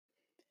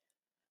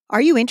Are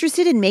you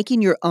interested in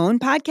making your own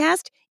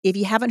podcast? If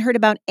you haven't heard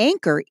about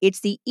Anchor, it's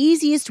the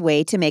easiest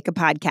way to make a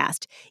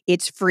podcast.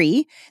 It's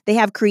free. They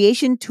have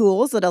creation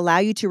tools that allow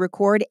you to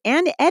record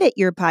and edit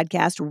your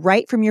podcast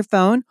right from your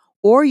phone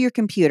or your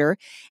computer.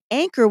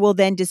 Anchor will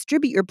then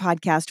distribute your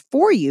podcast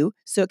for you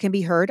so it can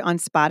be heard on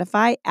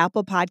Spotify,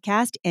 Apple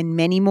Podcast, and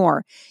many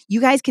more.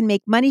 You guys can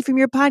make money from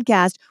your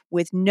podcast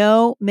with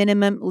no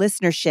minimum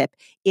listenership.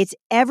 It's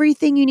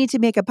everything you need to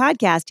make a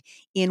podcast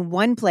in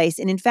one place.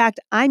 And in fact,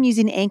 I'm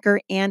using Anchor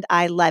and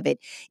I love it.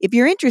 If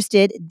you're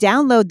interested,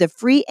 download the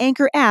free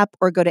Anchor app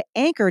or go to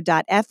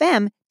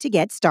anchor.fm to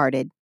get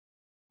started.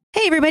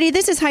 Hey, everybody,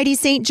 this is Heidi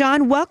St.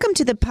 John. Welcome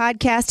to the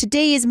podcast.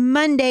 Today is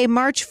Monday,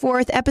 March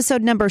 4th,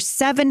 episode number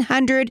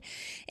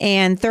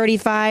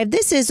 735.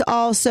 This is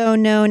also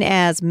known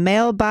as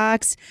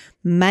Mailbox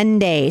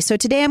Monday. So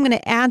today I'm going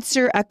to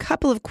answer a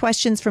couple of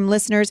questions from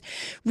listeners.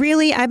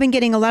 Really, I've been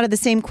getting a lot of the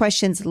same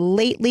questions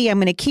lately. I'm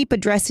going to keep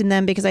addressing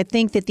them because I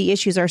think that the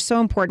issues are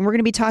so important. We're going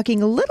to be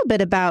talking a little bit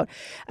about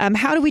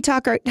how do we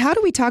talk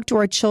to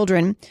our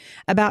children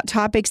about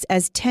topics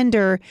as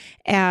tender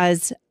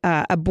as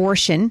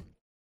abortion,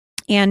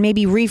 and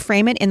maybe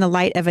reframe it in the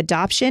light of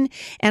adoption.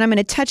 And I'm going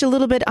to touch a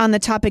little bit on the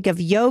topic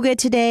of yoga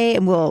today,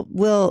 and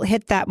we'll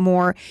hit that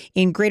more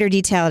in greater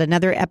detail at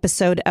another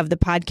episode of the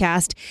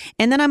podcast.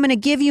 And then I'm going to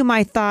give you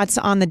my thoughts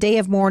on the day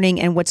of mourning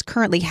and what's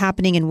currently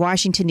happening in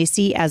Washington,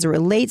 D.C. as it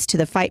relates to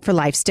the fight for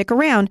life. Stick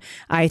around.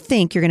 I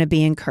think you're going to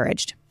be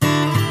encouraged.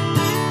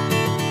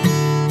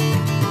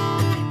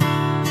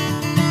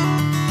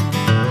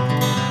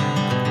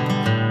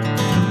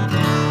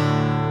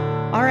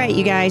 All right,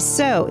 you guys.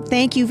 So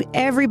thank you,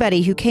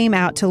 everybody who came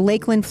out to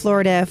Lakeland,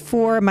 Florida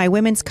for my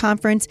women's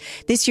conference.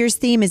 This year's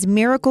theme is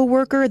Miracle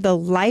Worker, the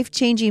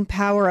life-changing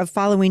power of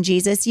following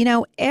Jesus. You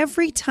know,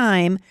 every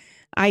time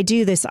I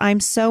do this, I'm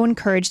so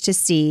encouraged to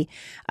see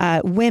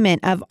women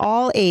of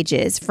all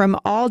ages from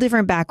all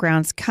different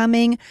backgrounds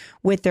coming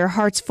with their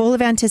hearts full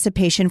of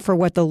anticipation for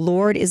what the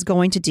Lord is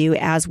going to do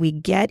as we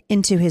get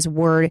into his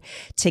word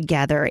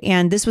together.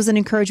 And this was an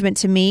encouragement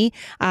to me.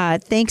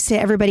 Thanks to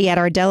everybody at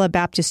Ardella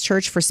Baptist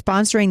Church for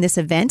sponsoring this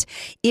event.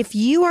 If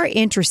you are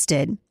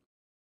interested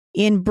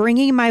in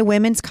bringing my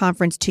women's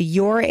conference to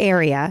your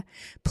area,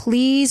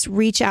 please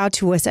reach out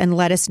to us and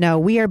let us know.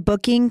 We are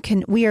booking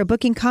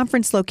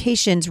conference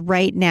locations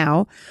right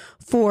now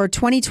for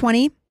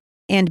 2020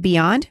 and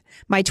beyond.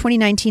 My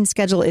 2019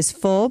 schedule is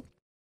full,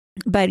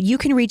 but you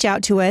can reach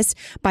out to us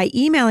by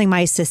emailing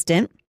my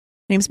assistant. Her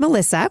name's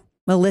Melissa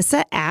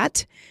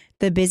at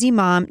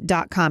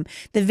thebusymom.com.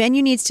 The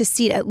venue needs to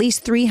seat at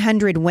least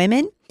 300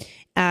 women.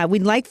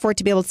 We'd like for it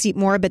to be able to seat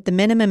more, but the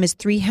minimum is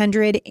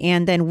 300,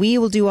 and then we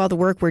will do all the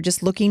work. We're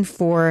just looking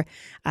for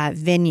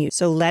venue.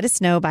 So let us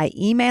know by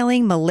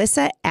emailing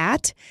Melissa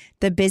at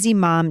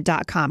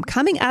thebusymom.com.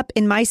 Coming up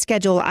in my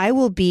schedule, I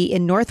will be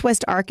in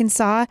Northwest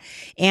Arkansas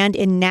and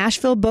in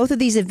Nashville. Both of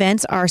these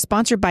events are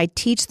sponsored by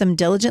Teach Them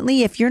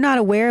Diligently. If you're not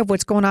aware of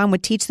what's going on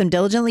with Teach Them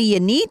Diligently,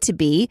 you need to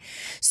be.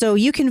 So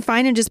you can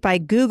find them just by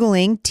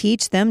Googling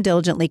Teach Them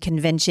Diligently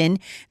Convention.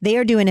 They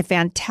are doing a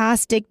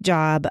fantastic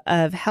job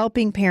of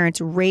helping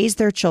parents raise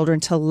their children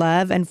to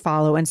love and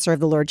follow and serve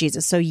the Lord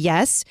Jesus. So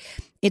yes,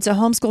 it's a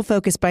homeschool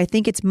focus, but I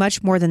think it's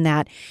much more than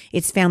that.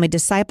 It's family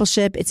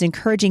discipleship. It's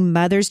encouraging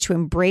mothers to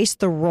embrace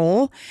the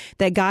role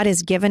that God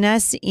has given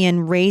us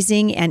in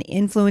raising and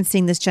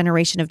influencing this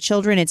generation of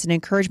children. It's an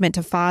encouragement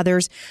to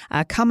fathers.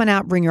 Come on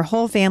out, bring your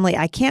whole family.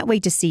 I can't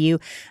wait to see you.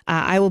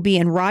 I will be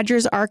in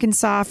Rogers,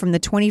 Arkansas from the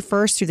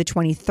 21st through the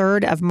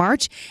 23rd of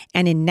March,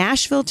 and in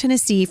Nashville,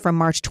 Tennessee from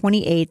March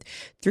 28th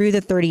through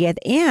the 30th.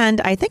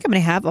 And I think I'm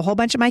going to have a whole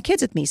bunch of my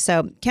kids with me.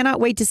 So cannot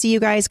wait to see you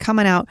guys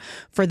coming out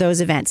for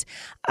those events.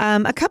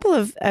 A couple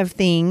of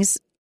things,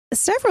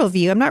 several of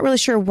you, I'm not really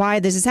sure why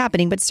this is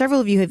happening, but several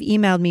of you have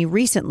emailed me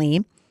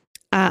recently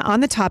on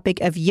the topic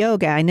of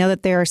yoga. I know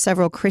that there are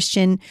several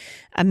Christian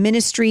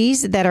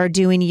ministries that are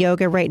doing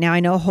yoga right now. I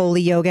know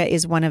Holy Yoga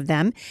is one of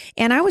them.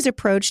 And I was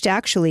approached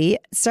actually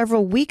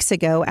several weeks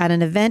ago at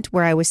an event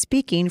where I was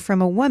speaking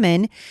from a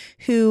woman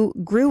who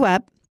grew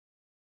up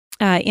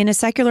in a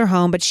secular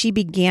home, but she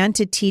began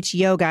to teach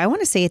yoga, I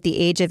want to say at the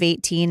age of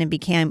 18, and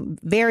became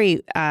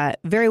very,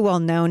 very well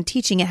known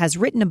teaching it, has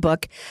written a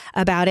book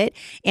about it.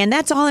 And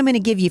that's all I'm going to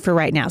give you for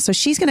right now. So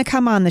she's going to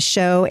come on the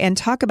show and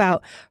talk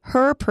about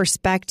her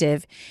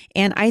perspective.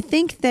 And I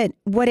think that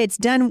what it's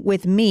done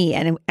with me,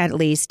 and at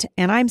least,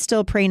 and I'm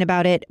still praying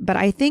about it, but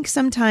I think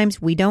sometimes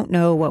we don't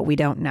know what we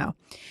don't know.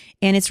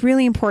 And it's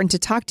really important to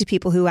talk to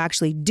people who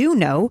actually do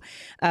know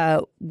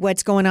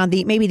what's going on,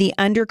 maybe the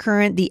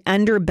undercurrent, the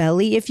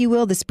underbelly, if you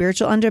will, the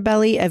spiritual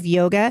underbelly of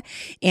yoga.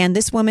 And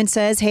this woman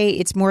says, hey,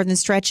 it's more than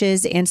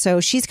stretches. And so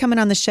she's coming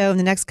on the show in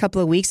the next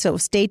couple of weeks. So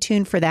stay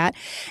tuned for that.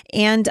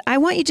 And I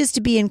want you just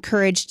to be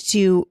encouraged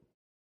to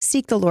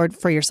seek the Lord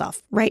for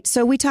yourself, right?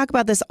 So we talk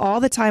about this all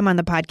the time on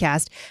the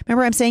podcast.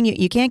 Remember, I'm saying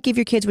you can't give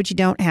your kids what you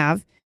don't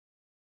have.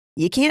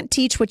 You can't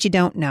teach what you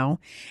don't know.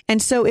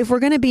 And so if we're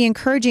going to be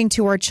encouraging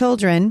to our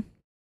children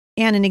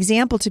and an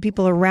example to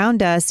people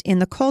around us in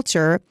the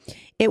culture,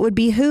 it would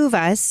behoove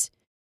us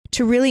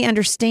to really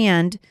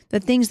understand the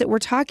things that we're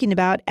talking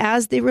about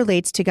as it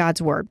relates to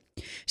God's word.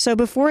 So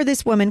before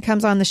this woman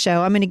comes on the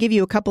show, I'm going to give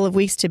you a couple of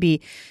weeks to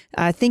be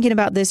thinking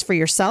about this for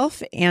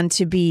yourself and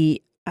to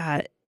be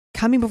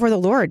coming before the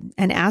Lord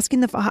and asking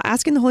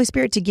the Holy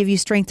Spirit to give you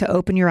strength to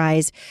open your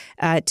eyes,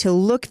 to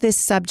look this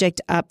subject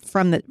up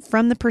from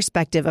the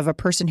perspective of a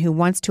person who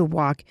wants to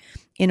walk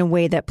in a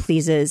way that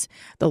pleases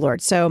the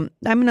Lord. So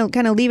I'm going to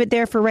kind of leave it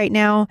there for right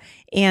now,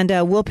 and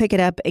we'll pick it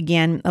up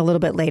again a little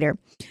bit later.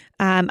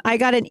 I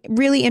got a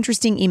really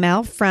interesting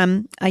email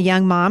from a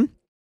young mom.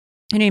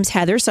 Her name's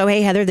Heather. So,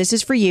 hey, Heather, this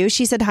is for you.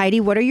 She said, Heidi,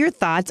 what are your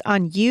thoughts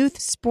on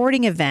youth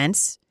sporting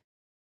events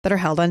that are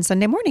held on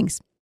Sunday mornings?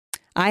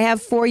 I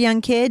have 4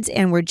 young kids,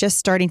 and we're just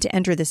starting to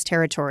enter this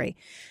territory.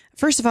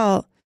 First of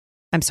all,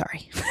 I'm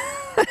sorry.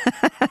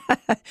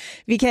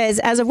 Because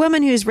as a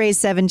woman who's raised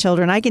 7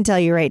 children, I can tell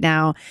you right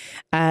now,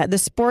 the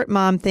sport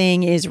mom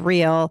thing is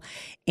real,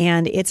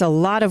 and it's a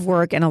lot of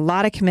work and a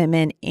lot of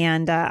commitment.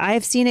 And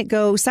I've seen it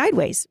go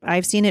sideways.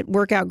 I've seen it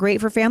work out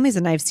great for families,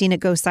 and I've seen it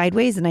go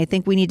sideways. And I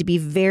think we need to be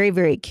very,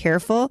 very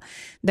careful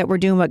that we're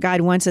doing what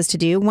God wants us to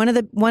do. One of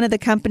the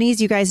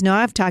companies, you guys know,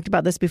 I've talked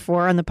about this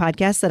before on the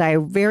podcast, that I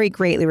very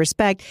greatly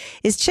respect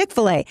is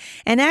Chick-fil-A.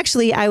 And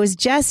actually, I was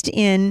just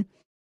in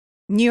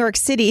New York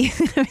City.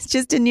 I was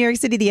just in New York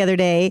City the other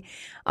day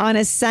on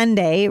a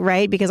Sunday,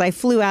 right? Because I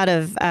flew out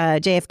of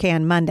JFK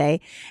on Monday.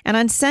 And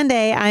on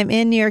Sunday, I'm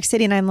in New York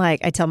City, and I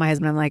tell my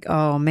husband, I'm like,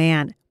 oh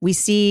man, we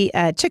see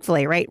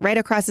Chick-fil-A right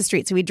across the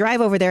street. So we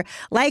drive over there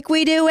like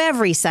we do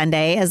every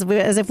Sunday, as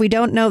if we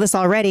don't know this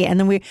already. And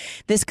then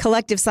this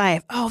collective sigh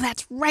of, oh,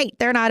 that's right,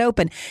 they're not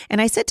open.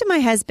 And I said to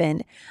my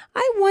husband,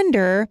 I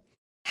wonder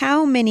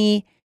how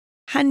many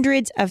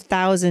hundreds of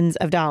thousands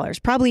of dollars,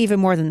 probably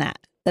even more than that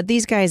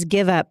these guys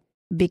give up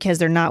because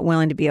they're not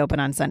willing to be open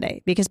on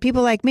Sunday. Because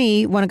people like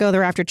me want to go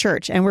there after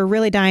church, and we're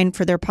really dying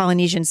for their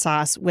Polynesian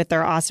sauce with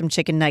their awesome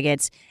chicken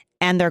nuggets,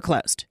 and they're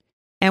closed.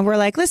 And we're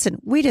like,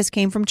 listen, we just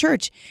came from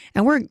church,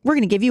 and we're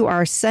going to give you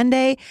our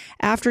Sunday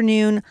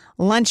afternoon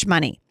lunch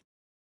money.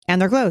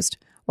 And they're closed.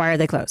 Why are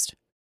they closed?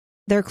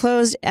 They're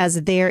closed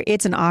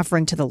it's an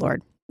offering to the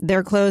Lord.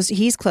 They're closed.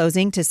 He's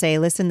closing to say,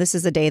 listen, this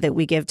is a day that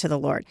we give to the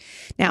Lord.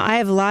 Now, I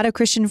have a lot of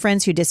Christian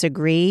friends who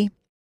disagree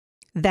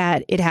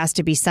that it has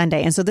to be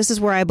Sunday. And so this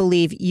is where I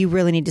believe you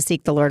really need to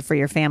seek the Lord for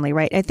your family,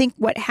 right? I think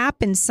what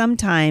happens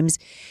sometimes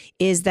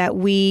is that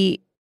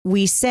we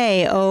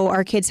say, oh,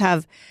 our kids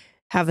have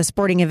a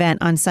sporting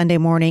event on Sunday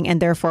morning,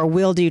 and therefore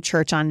we'll do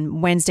church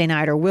on Wednesday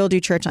night, or we'll do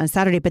church on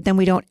Saturday, but then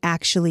we don't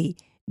actually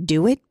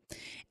do it.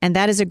 And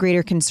that is a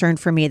greater concern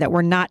for me, that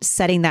we're not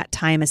setting that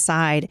time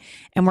aside,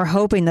 and we're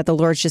hoping that the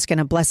Lord's just going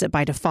to bless it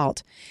by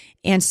default.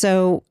 And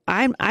so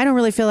I don't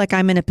really feel like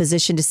I'm in a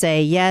position to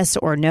say yes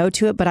or no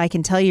to it, but I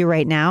can tell you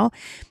right now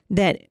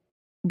that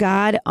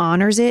God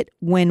honors it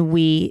when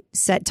we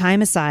set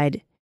time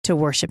aside to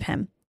worship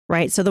him,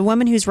 right? So the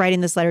woman who's writing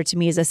this letter to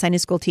me is a Sunday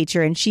school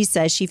teacher, and she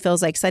says she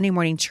feels like Sunday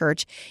morning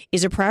church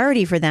is a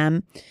priority for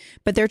them,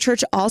 but their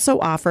church also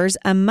offers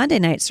a Monday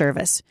night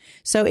service.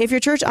 So if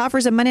your church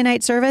offers a Monday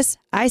night service,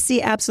 I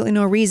see absolutely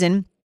no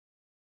reason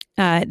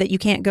that you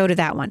can't go to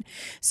that one.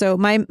 So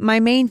my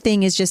main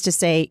thing is just to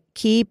say,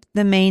 keep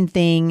the main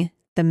thing,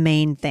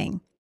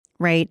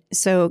 right?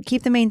 So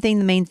keep the main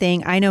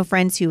thing. I know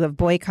friends who have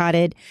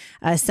boycotted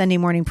Sunday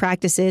morning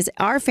practices.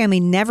 Our family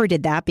never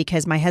did that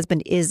because my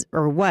husband is,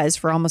 or was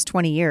for almost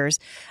 20 years,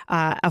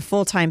 a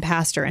full-time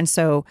pastor. And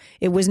so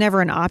it was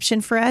never an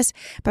option for us.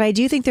 But I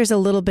do think there's a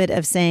little bit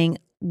of saying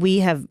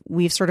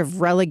we've sort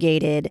of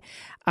relegated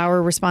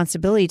our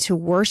responsibility to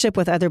worship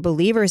with other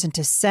believers and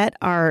to set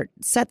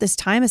this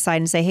time aside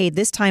and say, hey,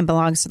 this time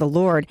belongs to the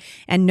Lord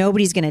and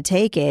nobody's going to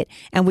take it.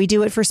 And we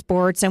do it for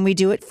sports, and we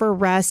do it for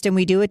rest, and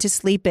we do it to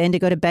sleep in, to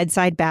go to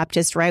Bedside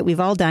Baptist, right? We've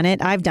all done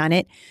it. I've done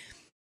it.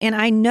 And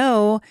I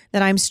know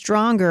that I'm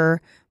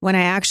stronger when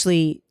I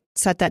actually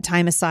set that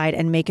time aside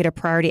and make it a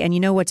priority. And you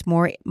know what's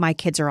more? My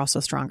kids are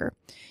also stronger.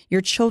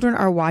 Your children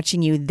are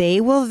watching you.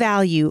 They will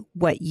value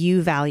what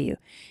you value.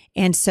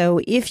 And so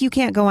if you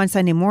can't go on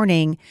Sunday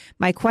morning,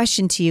 my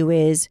question to you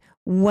is,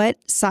 what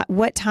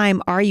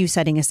time are you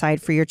setting aside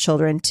for your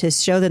children to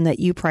show them that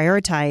you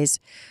prioritize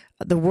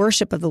the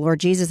worship of the Lord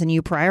Jesus and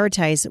you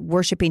prioritize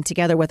worshiping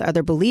together with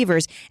other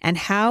believers? And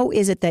how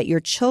is it that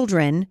your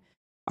children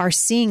are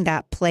seeing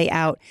that play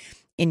out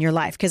in your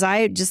life? Because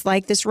I, just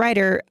like this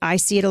writer, I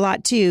see it a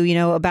lot too. You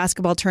know, a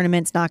basketball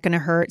tournament's not going to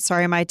hurt.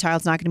 Sorry, my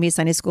child's not going to be at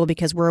Sunday school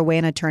because we're away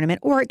in a tournament.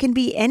 Or it can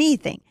be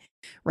anything.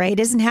 Right? It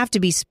doesn't have to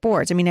be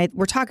sports. I mean,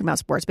 we're talking about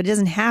sports, but it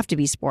doesn't have to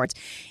be sports.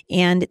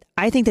 And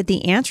I think that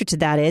the answer to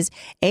that is,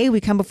 we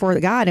come before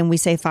God and we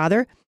say,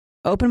 Father,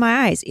 open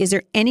my eyes. Is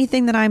there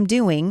anything that I'm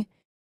doing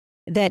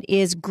that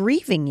is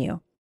grieving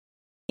you?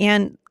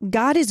 And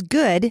God is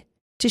good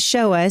to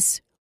show us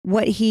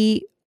what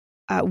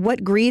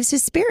grieves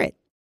his spirit.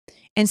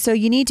 And so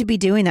you need to be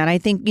doing that. I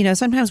think,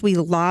 sometimes we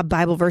lob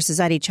Bible verses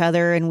at each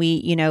other, and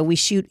we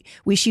shoot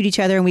each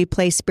other, and we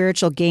play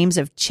spiritual games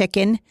of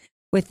chicken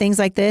with things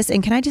like this.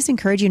 And can I just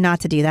encourage you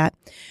not to do that?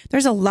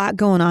 There's a lot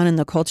going on in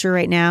the culture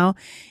right now.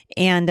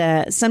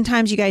 And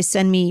sometimes you guys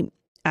send me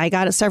I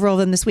got several of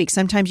them this week.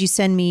 Sometimes you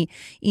send me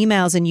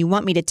emails and you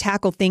want me to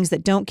tackle things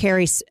that don't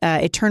carry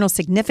eternal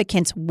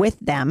significance with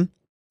them.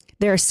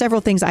 There are several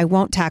things I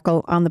won't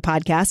tackle on the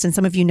podcast. And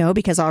some of you know,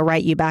 because I'll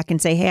write you back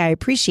and say, hey, I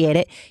appreciate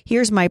it.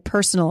 Here's my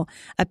personal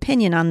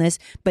opinion on this.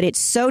 But it's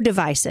so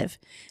divisive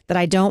that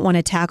I don't want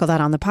to tackle that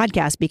on the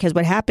podcast, because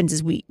what happens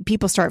is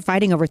people start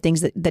fighting over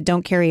things that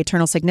don't carry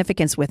eternal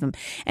significance with them.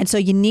 And so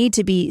you need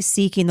to be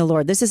seeking the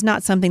Lord. This is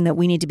not something that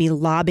we need to be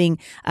lobbing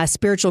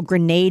spiritual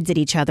grenades at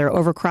each other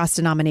over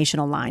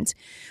cross-denominational lines.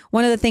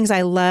 One of the things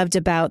I loved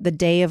about the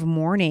day of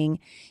mourning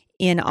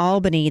in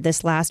Albany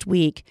this last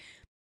week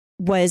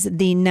was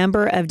the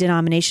number of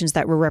denominations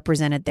that were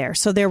represented there.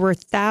 So there were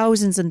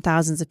thousands and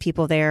thousands of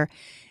people there,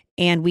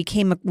 and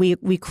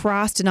we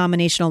crossed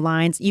denominational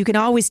lines. You can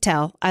always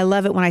tell. I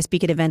love it when I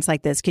speak at events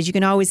like this, because you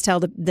can always tell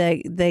the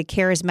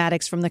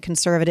charismatics from the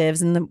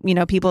conservatives, and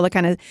the people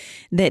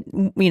that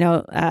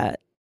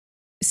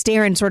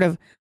stare in sort of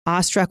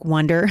awestruck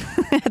wonder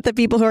at the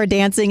people who are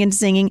dancing and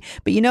singing.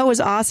 But what was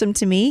awesome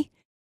to me?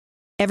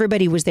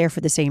 Everybody was there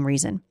for the same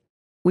reason.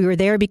 We were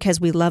there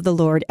because we love the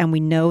Lord, and we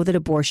know that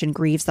abortion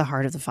grieves the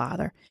heart of the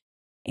Father.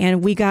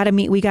 And we got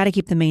to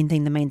keep the main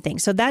thing the main thing.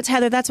 So that's,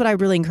 Heather, that's what I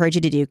really encourage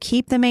you to do.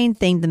 Keep the main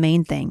thing the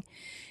main thing.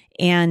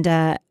 And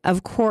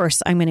of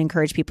course, I'm going to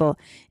encourage people,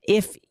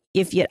 if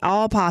at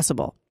all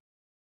possible,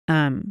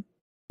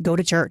 go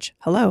to church.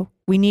 Hello.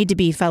 We need to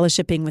be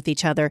fellowshipping with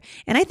each other.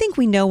 And I think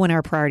we know when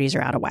our priorities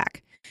are out of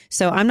whack.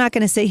 So I'm not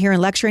going to sit here and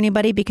lecture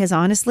anybody, because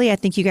honestly, I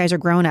think you guys are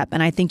grown up,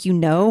 and I think you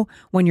know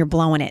when you're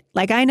blowing it.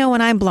 Like, I know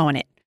when I'm blowing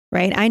it.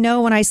 Right? I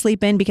know when I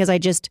sleep in because I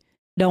just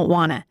don't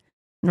want to,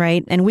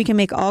 right? And we can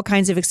make all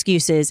kinds of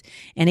excuses.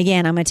 And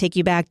again, I'm going to take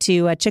you back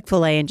to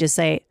Chick-fil-A and just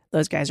say,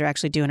 those guys are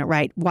actually doing it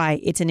right. Why?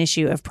 It's an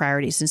issue of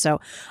priorities. And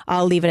so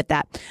I'll leave it at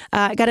that.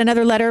 I got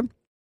another letter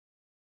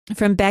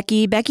from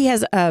Becky. Becky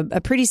has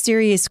a pretty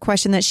serious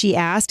question that she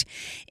asked,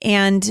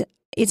 and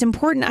it's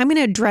important. I'm going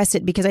to address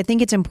it because I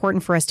think it's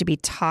important for us to be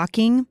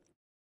talking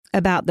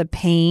about the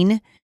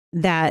pain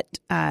that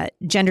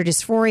gender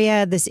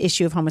dysphoria, this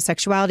issue of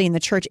homosexuality in the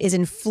church, is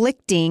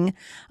inflicting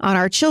on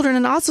our children,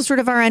 and also sort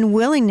of our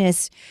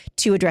unwillingness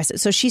to address it.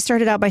 So she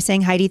started out by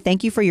saying, Heidi,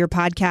 thank you for your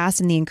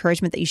podcast and the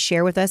encouragement that you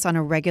share with us on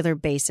a regular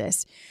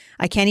basis.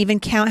 I can't even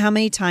count how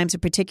many times a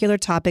particular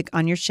topic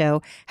on your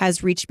show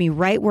has reached me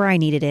right where I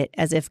needed it,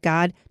 as if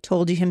God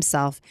told you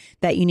himself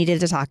that you needed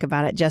to talk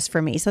about it just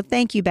for me. So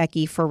thank you,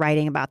 Becky, for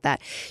writing about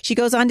that. She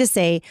goes on to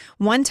say,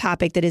 one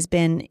topic that has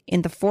been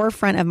in the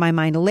forefront of my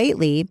mind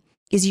lately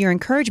is your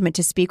encouragement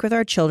to speak with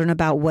our children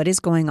about what is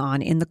going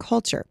on in the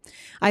culture.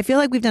 I feel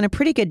like we've done a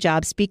pretty good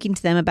job speaking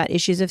to them about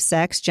issues of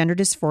sex, gender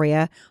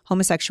dysphoria,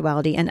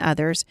 homosexuality, and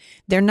others.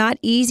 They're not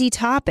easy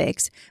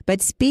topics,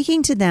 but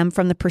speaking to them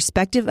from the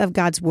perspective of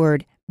God's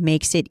word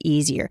makes it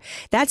easier.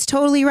 That's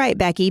totally right,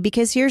 Becky,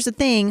 because here's the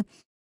thing.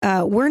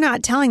 We're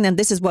not telling them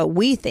this is what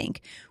we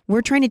think.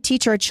 We're trying to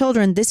teach our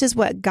children this is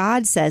what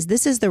God says.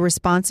 This is the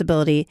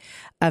responsibility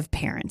of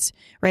parents,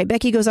 right?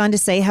 Becky goes on to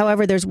say,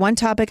 however, there's one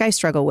topic I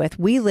struggle with.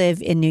 We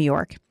live in New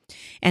York.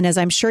 And as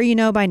I'm sure you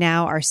know by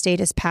now, our state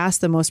has passed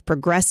the most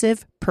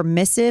progressive,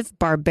 permissive,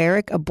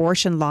 barbaric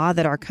abortion law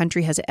that our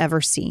country has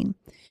ever seen.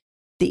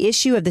 The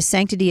issue of the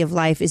sanctity of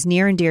life is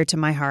near and dear to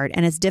my heart,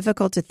 and it's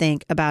difficult to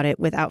think about it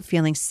without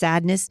feeling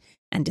sadness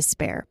and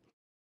despair.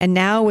 And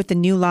now with the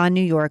new law in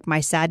New York, my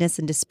sadness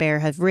and despair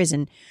have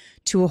risen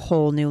to a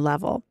whole new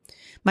level.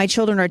 My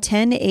children are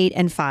 10, 8,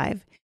 and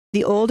 5.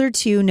 The older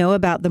two know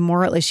about the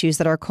moral issues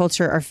that our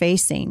culture are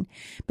facing,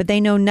 but they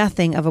know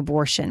nothing of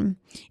abortion.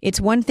 It's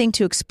one thing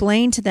to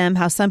explain to them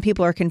how some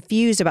people are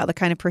confused about the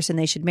kind of person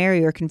they should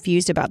marry or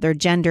confused about their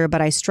gender,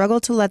 but I struggle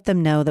to let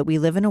them know that we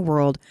live in a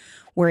world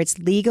where it's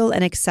legal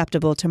and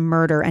acceptable to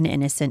murder an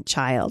innocent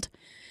child.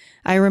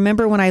 I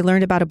remember when I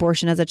learned about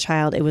abortion as a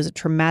child, it was a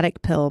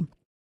traumatic pill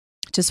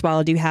to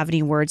swallow. Do you have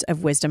any words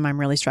of wisdom? I'm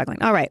really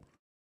struggling. All right.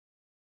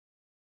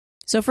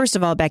 So first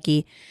of all,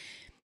 Becky,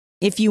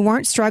 if you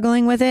weren't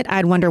struggling with it,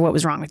 I'd wonder what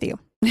was wrong with you,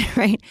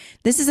 right?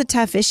 This is a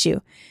tough issue.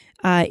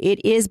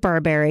 It is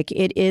barbaric.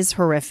 It is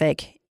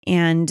horrific.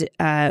 And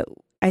I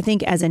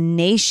think as a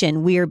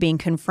nation, we are being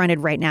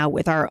confronted right now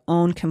with our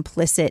own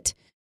complicity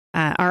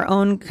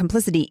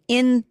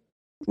in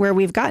where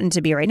we've gotten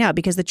to be right now,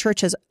 because the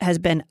church has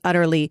been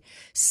utterly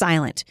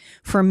silent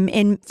for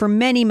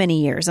many,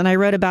 many years. And I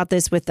wrote about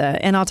this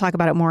and I'll talk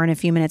about it more in a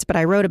few minutes, but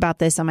I wrote about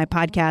this on my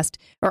podcast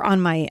or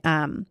on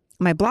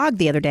my blog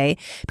the other day,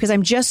 because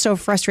I'm just so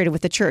frustrated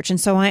with the church.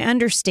 And so I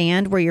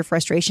understand where your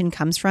frustration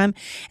comes from.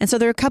 And so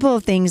there are a couple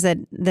of things that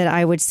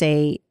I would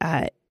say.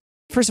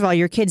 First of all,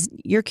 your kids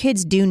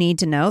do need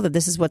to know that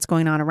this is what's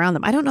going on around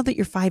them. I don't know that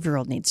your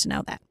 5-year-old needs to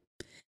know that.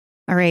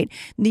 All right.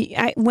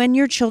 When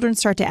your children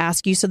start to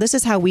ask you, so this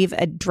is how we've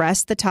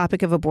addressed the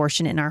topic of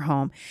abortion in our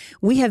home.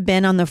 We have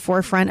been on the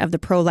forefront of the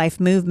pro-life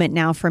movement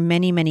now for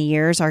many, many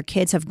years. Our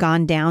kids have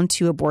gone down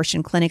to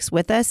abortion clinics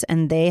with us,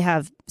 and they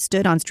have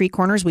stood on street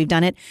corners. We've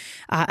done it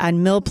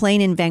on Mill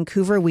Plain in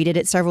Vancouver. We did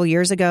it several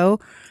years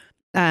ago.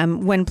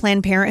 when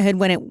Planned Parenthood,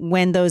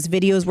 when those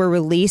videos were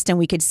released and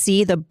we could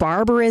see the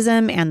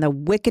barbarism and the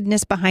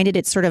wickedness behind it,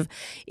 it sort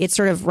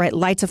of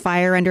lights a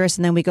fire under us.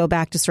 And then we go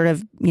back to sort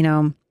of,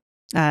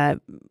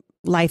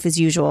 life as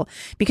usual,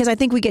 because I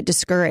think we get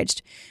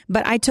discouraged.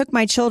 But I took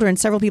my children.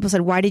 Several people said,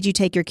 why did you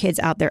take your kids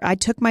out there? I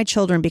took my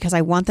children because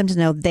I want them to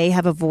know they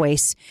have a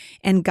voice,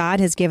 and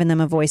God has given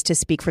them a voice to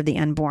speak for the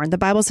unborn. The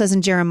Bible says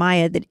in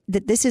Jeremiah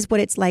that this is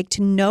what it's like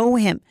to know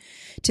him,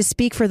 to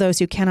speak for those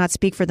who cannot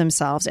speak for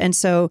themselves. And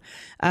so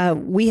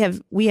we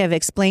have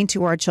explained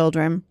to our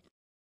children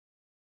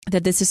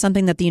that this is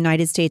something that the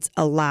United States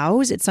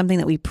allows. It's something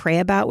that we pray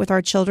about with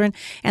our children.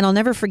 And I'll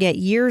never forget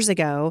years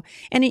ago.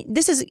 And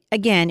this is,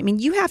 again, I mean,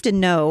 you have to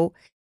know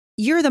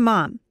you're the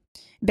mom,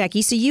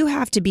 Becky. So you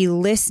have to be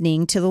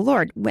listening to the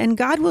Lord, and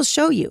God will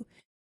show you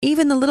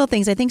even the little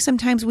things. I think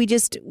sometimes we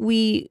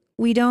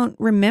don't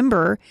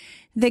remember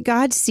that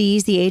God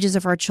sees the ages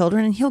of our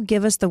children, and he'll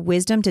give us the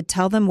wisdom to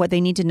tell them what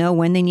they need to know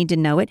when they need to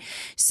know it.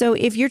 So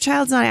if your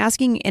child's not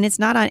asking and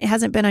it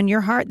hasn't been on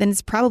your heart, then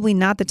it's probably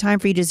not the time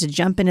for you just to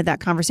jump into that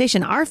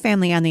conversation. Our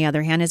family, on the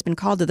other hand, has been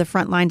called to the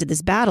front lines of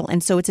this battle.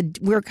 And so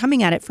we're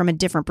coming at it from a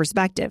different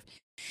perspective.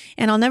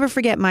 And I'll never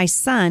forget my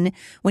son,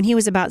 when he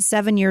was about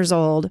 7 years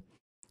old,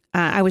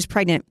 I was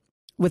pregnant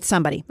with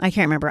somebody. I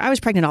can't remember. I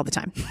was pregnant all the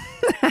time.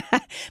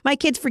 My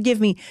kids forgive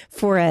me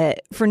for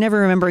never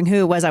remembering who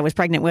it was I was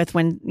pregnant with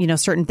when,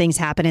 certain things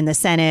happen in the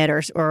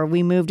Senate or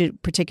we moved to a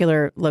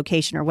particular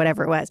location or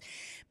whatever it was.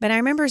 But I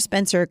remember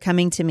Spencer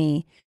coming to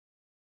me,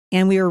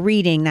 and we were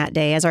reading that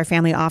day, as our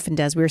family often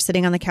does. We were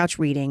sitting on the couch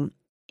reading,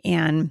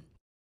 and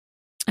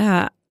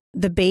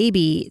the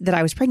baby that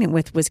I was pregnant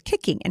with was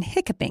kicking and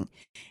hiccuping.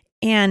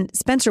 And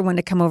Spencer wanted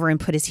to come over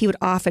and he would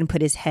often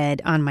put his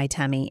head on my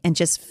tummy and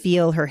just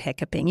feel her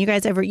hiccuping. You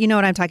guys you know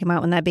what I'm talking about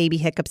when that baby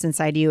hiccups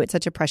inside you. It's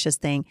such a precious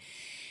thing.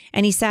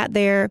 And he sat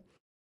there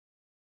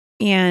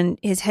and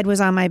his head was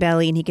on my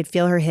belly and he could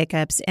feel her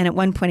hiccups. And at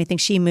one point, I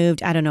think she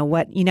moved, I don't know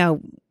what,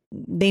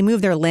 they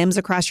move their limbs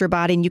across your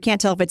body and you can't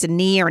tell if it's a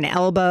knee or an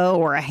elbow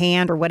or a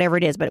hand or whatever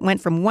it is, but it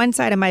went from one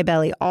side of my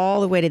belly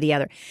all the way to the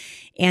other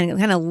and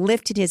kind of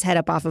lifted his head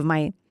up off of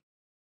my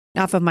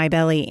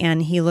belly.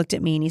 And he looked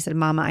at me and he said,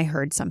 Mama, I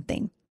heard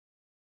something.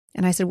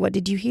 And I said, what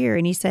did you hear?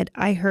 And he said,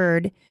 I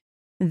heard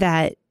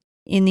that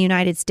in the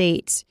United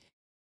States,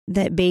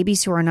 that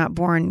babies who are not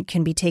born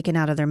can be taken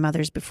out of their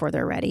mothers before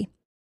they're ready.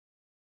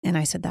 And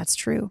I said, that's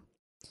true.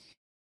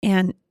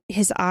 And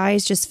his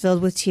eyes just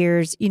filled with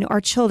tears. Our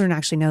children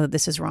actually know that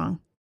this is wrong.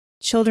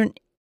 Children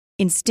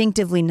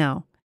instinctively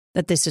know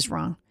that this is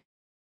wrong.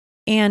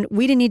 And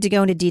we didn't need to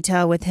go into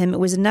detail with him. It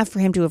was enough for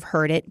him to have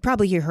heard it.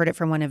 Probably he heard it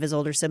from one of his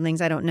older siblings.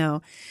 I don't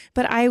know.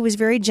 But I was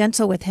very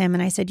gentle with him.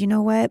 And I said, you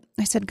know what?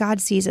 I said, God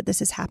sees that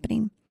this is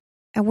happening.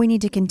 And we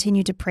need to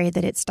continue to pray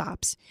that it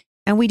stops.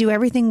 And we do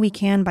everything we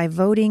can by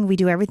voting. We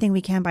do everything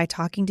we can by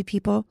talking to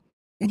people.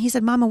 And he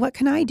said, Mama, what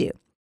can I do?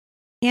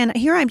 And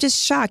here I'm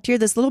just shocked. Here,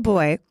 this little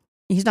boy,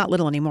 he's not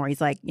little anymore. He's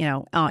like,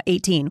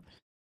 18.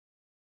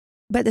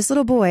 But this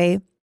little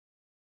boy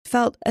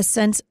felt a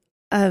sense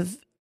of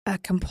a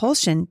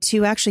compulsion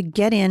to actually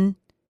get in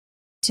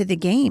to the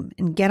game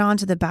and get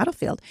onto the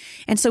battlefield.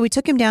 And so we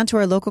took him down to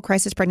our local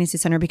crisis pregnancy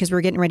center because we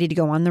were getting ready to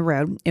go on the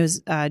road. It was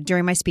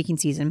during my speaking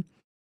season.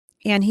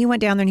 And he went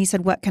down there and he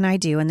said, what can I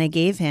do? And they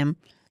gave him,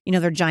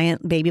 their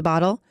giant baby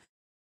bottle.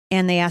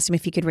 And they asked him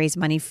if he could raise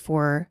money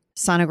for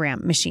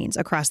sonogram machines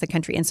across the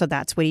country. And so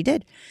that's what he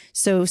did.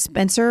 So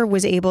Spencer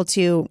was able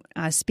to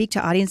speak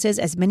to audiences,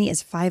 as many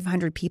as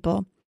 500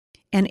 people.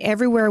 And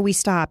everywhere we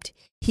stopped,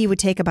 he would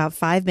take about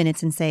 5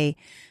 minutes and say,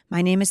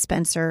 my name is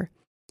Spencer.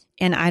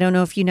 And I don't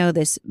know if you know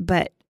this,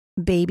 but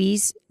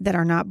babies that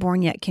are not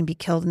born yet can be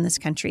killed in this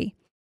country.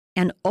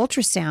 And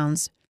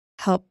ultrasounds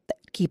help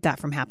keep that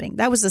from happening.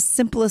 That was the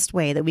simplest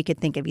way that we could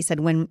think of. He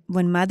said, when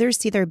mothers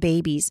see their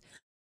babies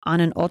on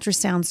an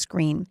ultrasound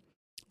screen,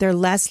 they're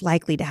less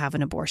likely to have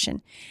an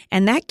abortion.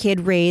 And that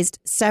kid raised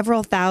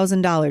several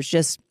 $1,000s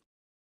just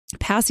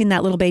passing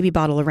that little baby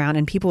bottle around,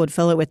 and people would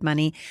fill it with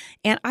money.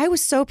 And I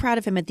was so proud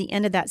of him at the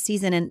end of that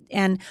season.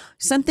 And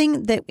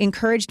something that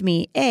encouraged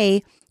me,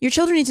 your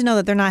children need to know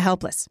that they're not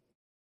helpless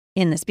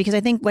in this, because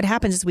I think what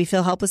happens is we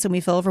feel helpless and we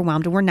feel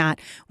overwhelmed, and we're not.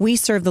 We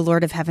serve the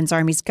Lord of Heaven's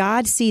armies.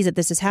 God sees that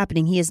this is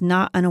happening. He is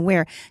not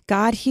unaware.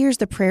 God hears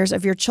the prayers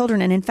of your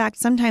children. And in fact,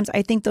 sometimes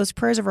I think those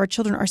prayers of our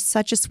children are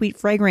such a sweet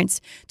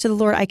fragrance to the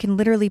Lord. I can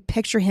literally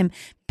picture him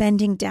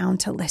bending down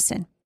to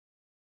listen.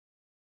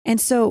 And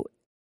so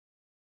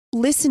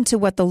listen to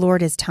what the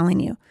Lord is telling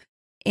you.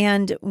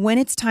 And when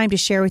it's time to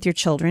share with your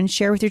children.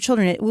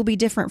 It will be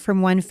different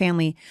from one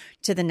family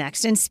to the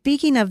next. And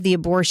speaking of the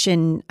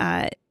abortion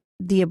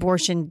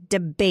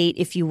debate,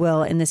 if you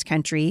will, in this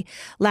country,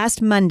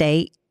 last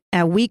Monday,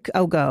 a week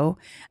ago,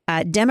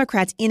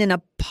 Democrats, in an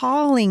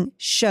appalling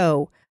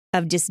show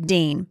of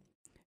disdain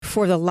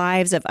for the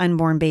lives of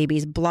unborn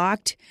babies,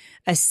 blocked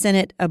a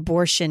Senate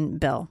abortion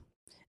bill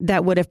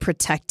that would have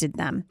protected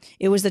them.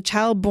 It was the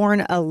Child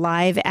Born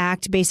Alive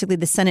Act. Basically,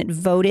 the Senate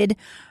voted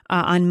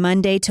on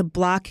Monday to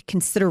block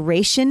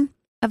consideration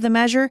of the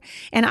measure.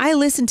 And I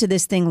listened to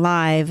this thing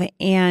live,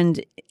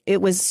 and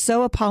it was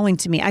so appalling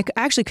to me. I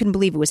actually couldn't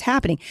believe it was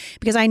happening,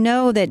 because I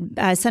know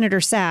that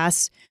Senator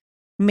Sass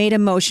made a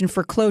motion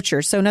for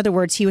cloture. So in other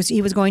words, he was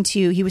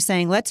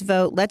saying, let's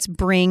vote, let's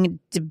bring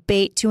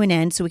debate to an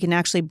end so we can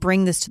actually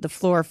bring this to the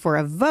floor for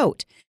a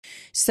vote.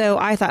 So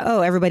I thought,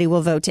 oh, everybody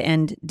will vote to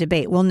end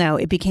debate. Well, no,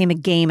 it became a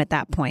game at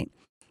that point.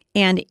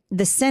 And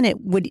the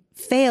Senate would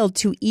fail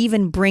to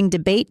even bring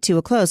debate to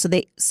a close.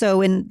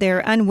 So in their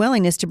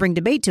unwillingness to bring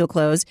debate to a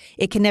close,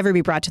 it can never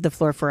be brought to the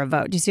floor for a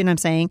vote. Do you see what I'm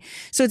saying?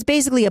 So it's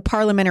basically a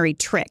parliamentary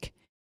trick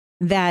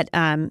that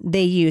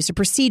they used, a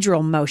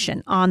procedural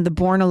motion on the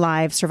Born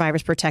Alive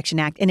Survivors Protection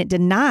Act, and it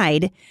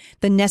denied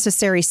the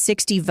necessary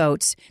 60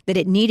 votes that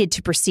it needed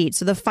to proceed.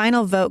 So the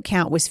final vote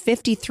count was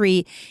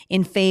 53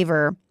 in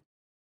favor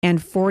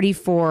and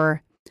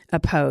 44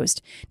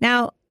 opposed.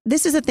 Now,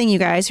 this is the thing, you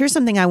guys. Here's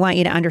something I want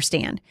you to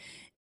understand.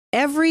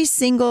 Every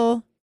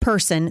single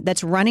person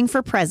that's running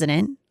for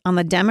president on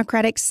the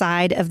Democratic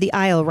side of the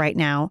aisle right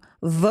now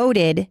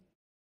voted,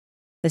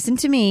 listen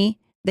to me,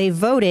 they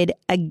voted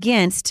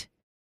against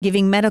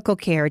giving medical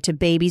care to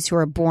babies who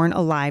are born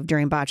alive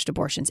during botched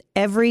abortions.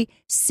 Every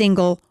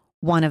single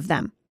one of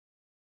them.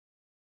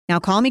 Now,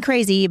 call me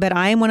crazy, but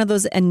I am one of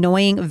those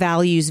annoying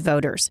values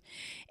voters.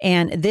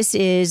 And this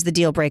is the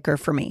deal breaker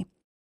for me.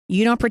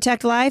 You don't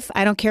protect life.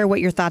 I don't care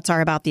what your thoughts are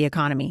about the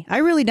economy. I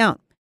really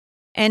don't.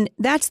 And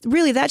that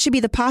should be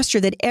the posture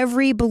that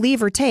every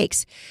believer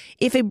takes.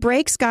 If it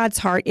breaks God's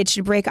heart, it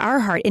should break our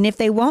heart. And if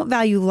they won't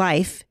value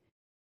life,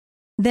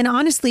 then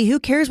honestly, who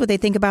cares what they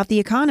think about the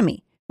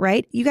economy,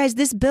 right? You guys,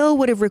 this bill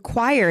would have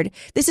required,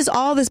 this is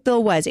all this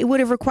bill was. It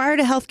would have required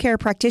a healthcare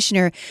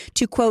practitioner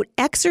to, quote,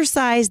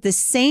 exercise the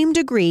same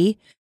degree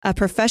of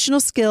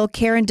professional skill,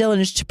 care, and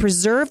diligence to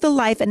preserve the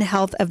life and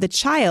health of the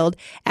child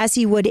as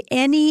he would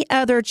any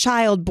other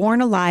child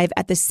born alive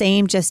at the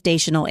same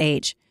gestational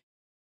age.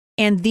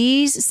 And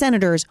these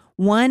senators,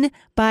 one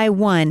by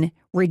one,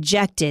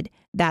 rejected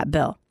that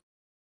bill.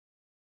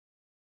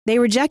 They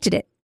rejected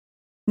it.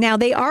 Now,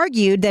 they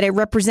argued that it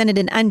represented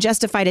an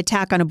unjustified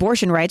attack on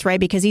abortion rights, right?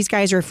 Because these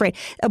guys are afraid.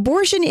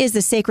 Abortion is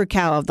the sacred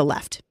cow of the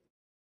left.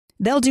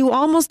 They'll do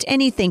almost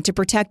anything to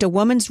protect a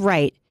woman's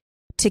right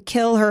to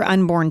kill her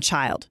unborn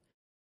child.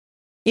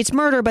 It's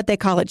murder, but they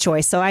call it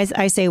choice. So I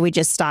say we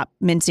just stop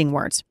mincing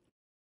words,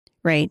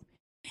 right?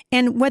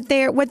 And what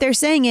they're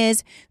saying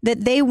is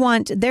that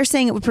they're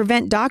saying it would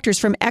prevent doctors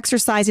from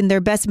exercising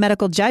their best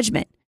medical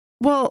judgment.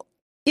 Well,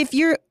 if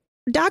your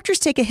doctors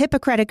take a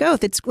Hippocratic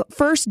oath, it's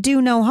first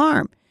do no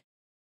harm.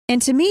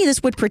 And to me,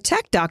 this would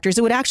protect doctors.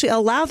 It would actually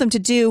allow them to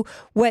do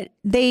what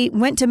they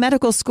went to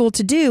medical school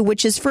to do,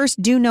 which is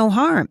first do no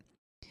harm.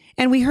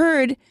 And we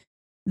heard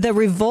the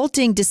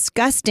revolting,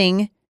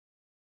 disgusting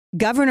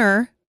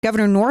Governor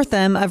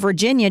Northam of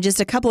Virginia just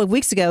a couple of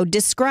weeks ago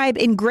describe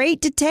in great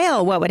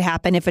detail what would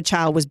happen if a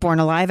child was born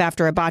alive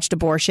after a botched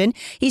abortion.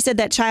 He said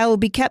that child would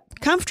be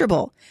kept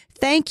comfortable.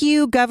 Thank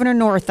you, Governor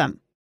Northam.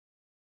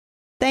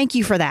 Thank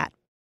you for that.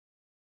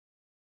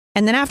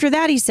 And then after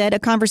that, he said a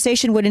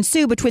conversation would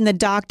ensue between the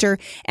doctor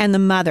and the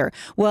mother.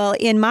 Well,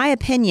 in my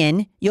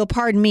opinion, you'll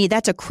pardon me,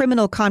 that's a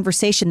criminal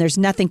conversation. There's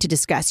nothing to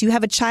discuss. You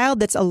have a child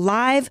that's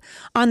alive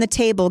on the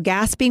table,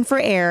 gasping for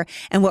air.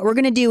 And what we're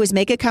going to do is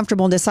make it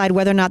comfortable and decide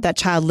whether or not that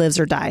child lives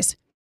or dies.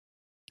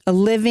 A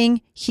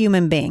living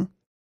human being.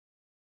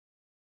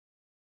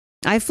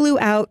 I flew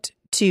out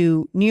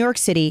to New York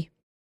City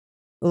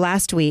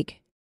last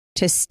week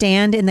to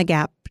stand in the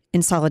gap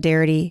in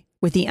solidarity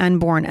with the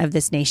unborn of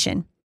this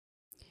nation.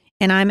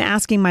 And I'm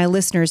asking my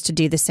listeners to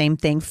do the same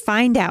thing.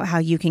 Find out how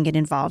you can get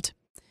involved.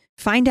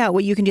 Find out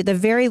what you can do. At the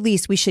very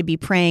least, we should be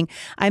praying.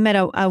 I met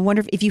a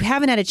wonderful, if you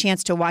haven't had a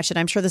chance to watch it,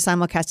 I'm sure the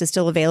simulcast is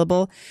still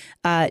available.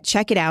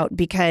 Check it out,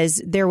 because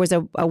there was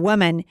a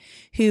woman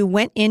who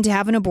went in to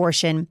have an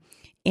abortion,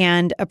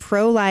 and a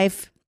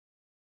pro-life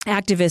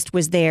activist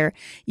was there.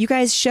 You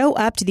guys show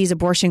up to these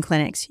abortion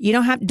clinics.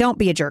 Don't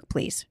be a jerk,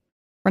 please.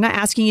 We're not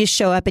asking you to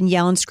show up and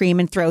yell and scream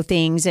and throw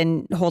things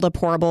and hold up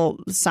horrible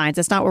signs.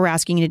 That's not what we're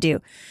asking you to do.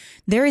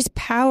 There is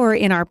power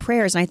in our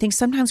prayers. And I think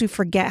sometimes we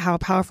forget how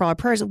powerful our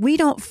prayers. We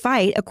don't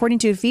fight, according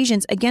to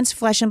Ephesians, against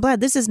flesh and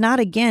blood. This is not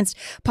against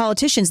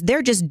politicians.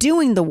 They're just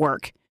doing the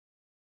work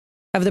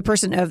of the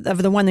person, of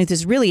the one that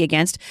is really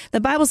against.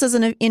 The Bible says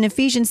in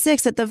Ephesians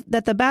 6 that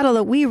the battle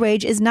that we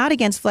wage is not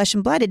against flesh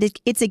and blood.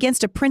 It's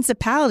against a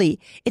principality.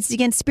 It's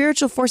against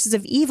spiritual forces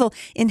of evil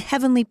in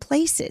heavenly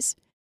places.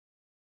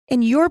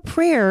 And your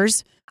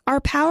prayers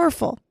are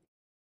powerful.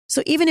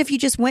 So even if you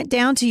just went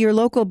down to your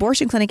local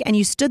abortion clinic and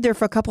you stood there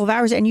for a couple of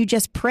hours and you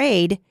just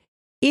prayed,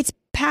 it's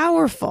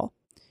powerful.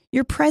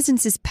 Your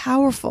presence is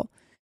powerful.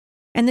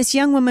 And this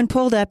young woman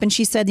pulled up and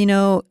she said,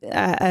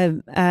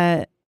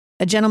 a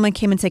gentleman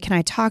came and said, "Can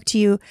I talk to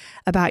you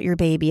about your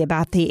baby,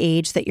 about the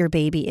age that your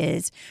baby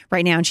is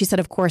right now?" And she said,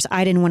 of course,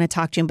 I didn't want to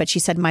talk to him, but she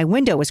said, my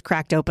window was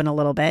cracked open a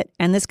little bit.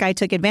 And this guy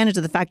took advantage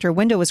of the fact her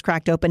window was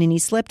cracked open, and he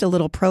slipped a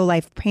little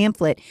pro-life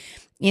pamphlet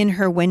in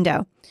her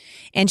window.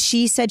 And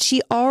she said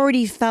she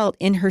already felt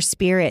in her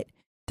spirit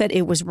that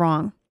it was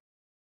wrong.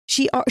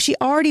 She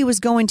already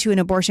was going to an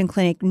abortion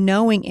clinic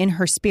knowing in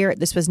her spirit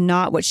this was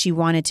not what she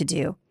wanted to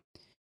do.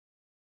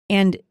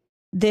 And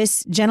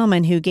this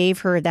gentleman who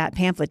gave her that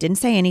pamphlet didn't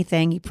say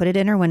anything. He put it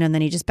in her window and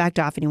then he just backed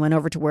off and he went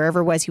over to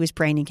wherever it was he was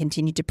praying and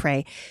continued to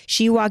pray.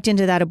 She walked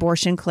into that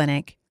abortion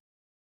clinic.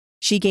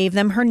 She gave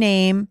them her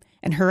name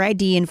and her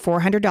ID and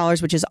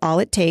 $400, which is all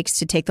it takes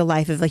to take the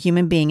life of a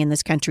human being in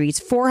this country. It's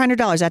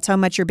 $400. That's how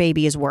much your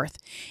baby is worth.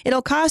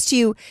 It'll cost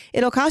you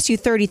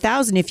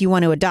 $30,000 if you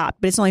want to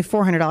adopt, but it's only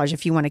 $400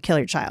 if you want to kill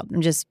your child.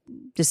 And just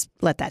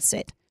let that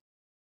sit.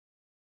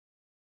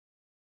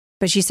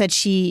 But she said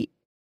she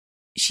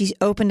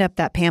opened up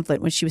that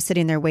pamphlet when she was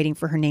sitting there waiting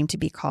for her name to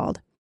be called.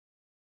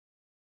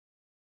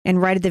 And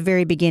right at the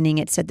very beginning,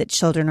 it said that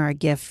children are a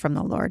gift from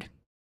the Lord.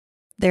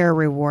 They're a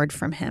reward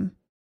from him.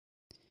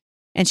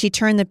 And she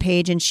turned the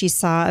page and she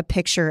saw a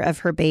picture of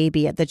her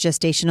baby at the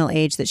gestational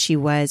age that she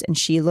was. And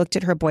she looked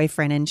at her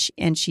boyfriend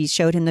and she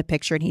showed him the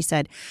picture and he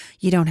said,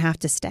 "You don't have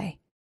to stay."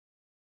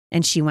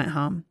 And she went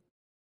home.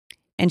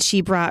 And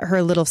she brought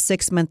her little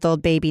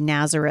 6-month-old baby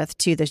Nazareth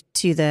to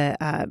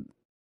the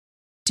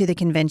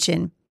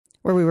convention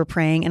where we were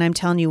praying. And I'm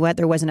telling you what,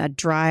 there wasn't a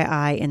dry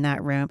eye in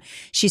that room.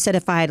 She said,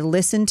 if I had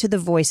listened to the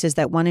voices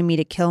that wanted me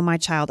to kill my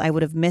child, I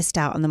would have missed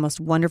out on the most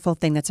wonderful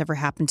thing that's ever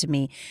happened to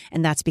me.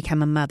 And that's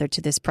become a mother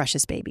to this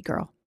precious baby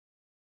girl.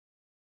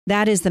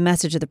 That is the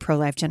message of the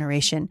pro-life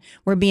generation.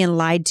 We're being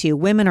lied to.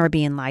 Women are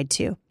being lied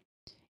to.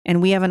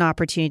 And we have an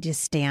opportunity to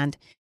stand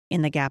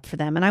in the gap for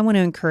them. And I want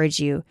to encourage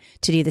you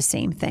to do the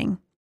same thing.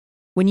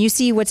 When you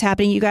see what's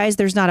happening, you guys,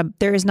 there is not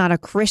a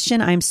Christian.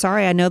 I'm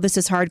sorry. I know this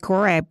is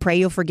hardcore. I pray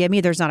you'll forgive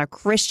me. There's not a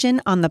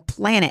Christian on the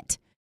planet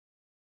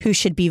who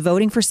should be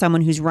voting for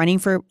someone who's running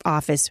for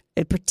office,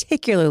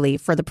 particularly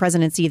for the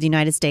presidency of the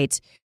United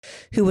States,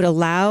 who would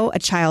allow a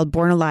child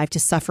born alive to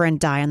suffer and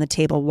die on the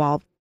table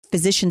while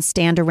physicians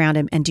stand around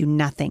him and do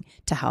nothing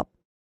to help.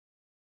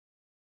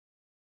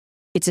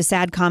 It's a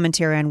sad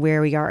commentary on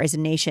where we are as a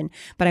nation.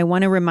 But I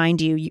want to remind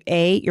you,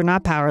 A, you're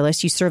not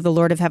powerless. You serve the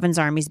Lord of Heaven's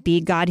armies.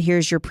 B, God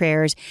hears your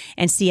prayers.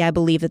 And C, I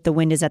believe that the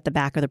wind is at the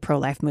back of the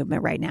pro-life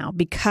movement right now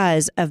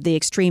because of the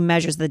extreme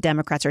measures the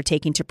Democrats are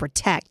taking to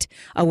protect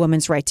a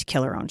woman's right to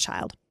kill her own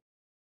child.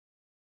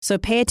 So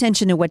pay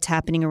attention to what's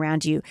happening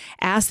around you.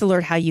 Ask the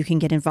Lord how you can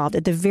get involved.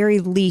 At the very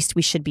least,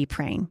 we should be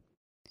praying.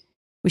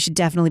 We should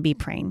definitely be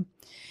praying.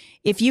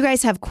 If you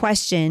guys have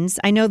questions,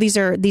 I know these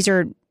are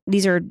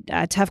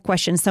tough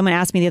questions. Someone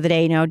asked me the other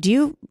day, do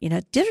you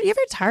ever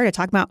tired of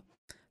talking about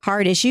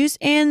hard issues?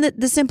 And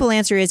the simple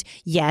answer is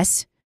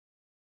yes.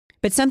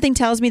 But something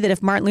tells me that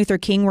if Martin Luther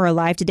King were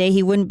alive today,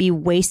 he wouldn't be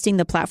wasting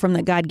the platform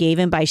that God gave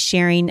him by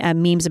sharing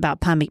memes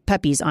about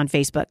puppies on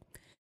Facebook.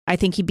 I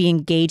think he'd be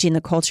engaging the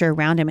culture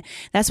around him.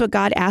 That's what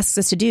God asks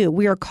us to do.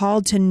 We are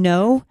called to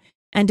know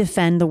and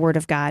defend the word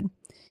of God.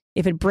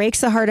 If it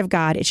breaks the heart of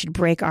God, it should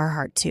break our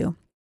heart too.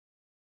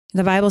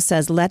 The Bible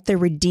says, let the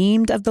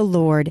redeemed of the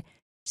Lord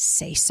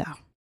say so.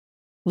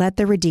 Let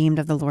the redeemed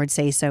of the Lord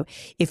say so.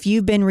 If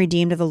you've been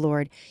redeemed of the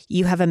Lord,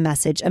 you have a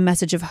message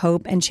of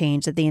hope and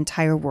change that the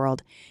entire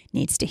world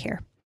needs to hear.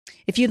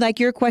 If you'd like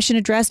your question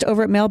addressed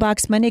over at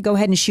Mailbox Monday, go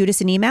ahead and shoot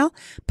us an email,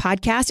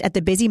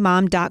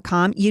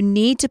 podcast@thebusymom.com. You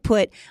need to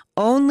put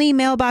only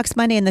Mailbox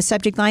Monday in the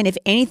subject line. If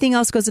anything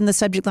else goes in the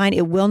subject line,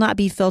 it will not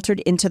be filtered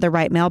into the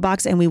right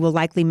mailbox and we will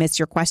likely miss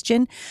your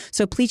question.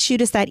 So please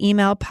shoot us that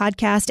email,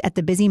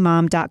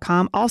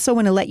 podcast@thebusymom.com. Also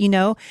want to let you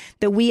know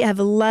that we have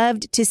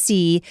loved to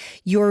see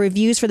your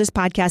reviews for this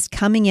podcast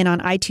coming in on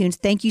iTunes.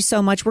 Thank you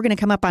so much. We're going to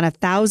come up on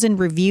 1,000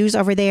 reviews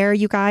over there,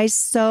 you guys.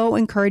 So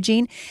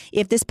encouraging.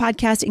 If this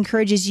podcast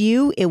encourages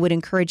you, it would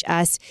encourage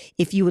us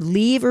if you would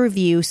leave a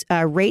review,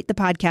 rate the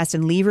podcast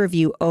and leave a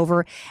review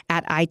over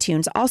at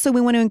iTunes. Also,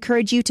 we want to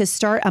encourage you to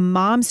start a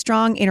Mom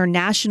Strong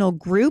International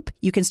group.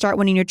 You can start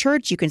one in your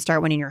church. You can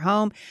start one in your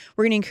home.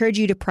 We're going to encourage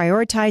you to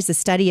prioritize the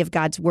study of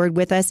God's word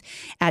with us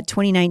at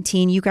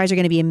 2019. You guys are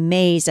going to be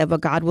amazed at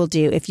what God will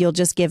do if you'll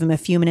just give him a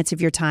few minutes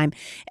of your time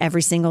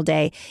every single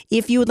day.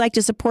 If you would like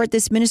to support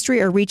this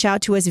ministry or reach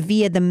out to us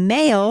via the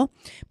mail,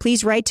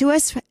 please write to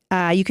us.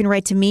 You can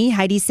write to me,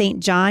 Heidi St.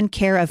 John,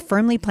 care of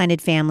Firmly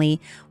Planted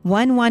Family,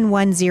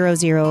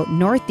 11100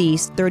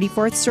 Northeast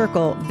 34th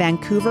Circle,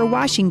 Vancouver,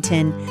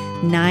 Washington,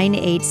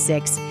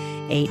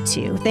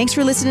 98682. Thanks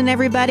for listening,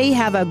 everybody.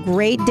 Have a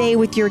great day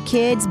with your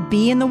kids.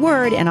 Be in the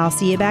Word, and I'll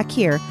see you back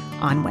here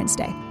on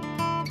Wednesday.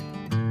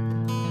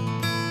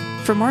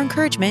 For more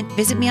encouragement,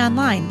 visit me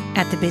online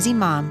at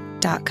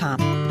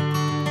thebusymom.com.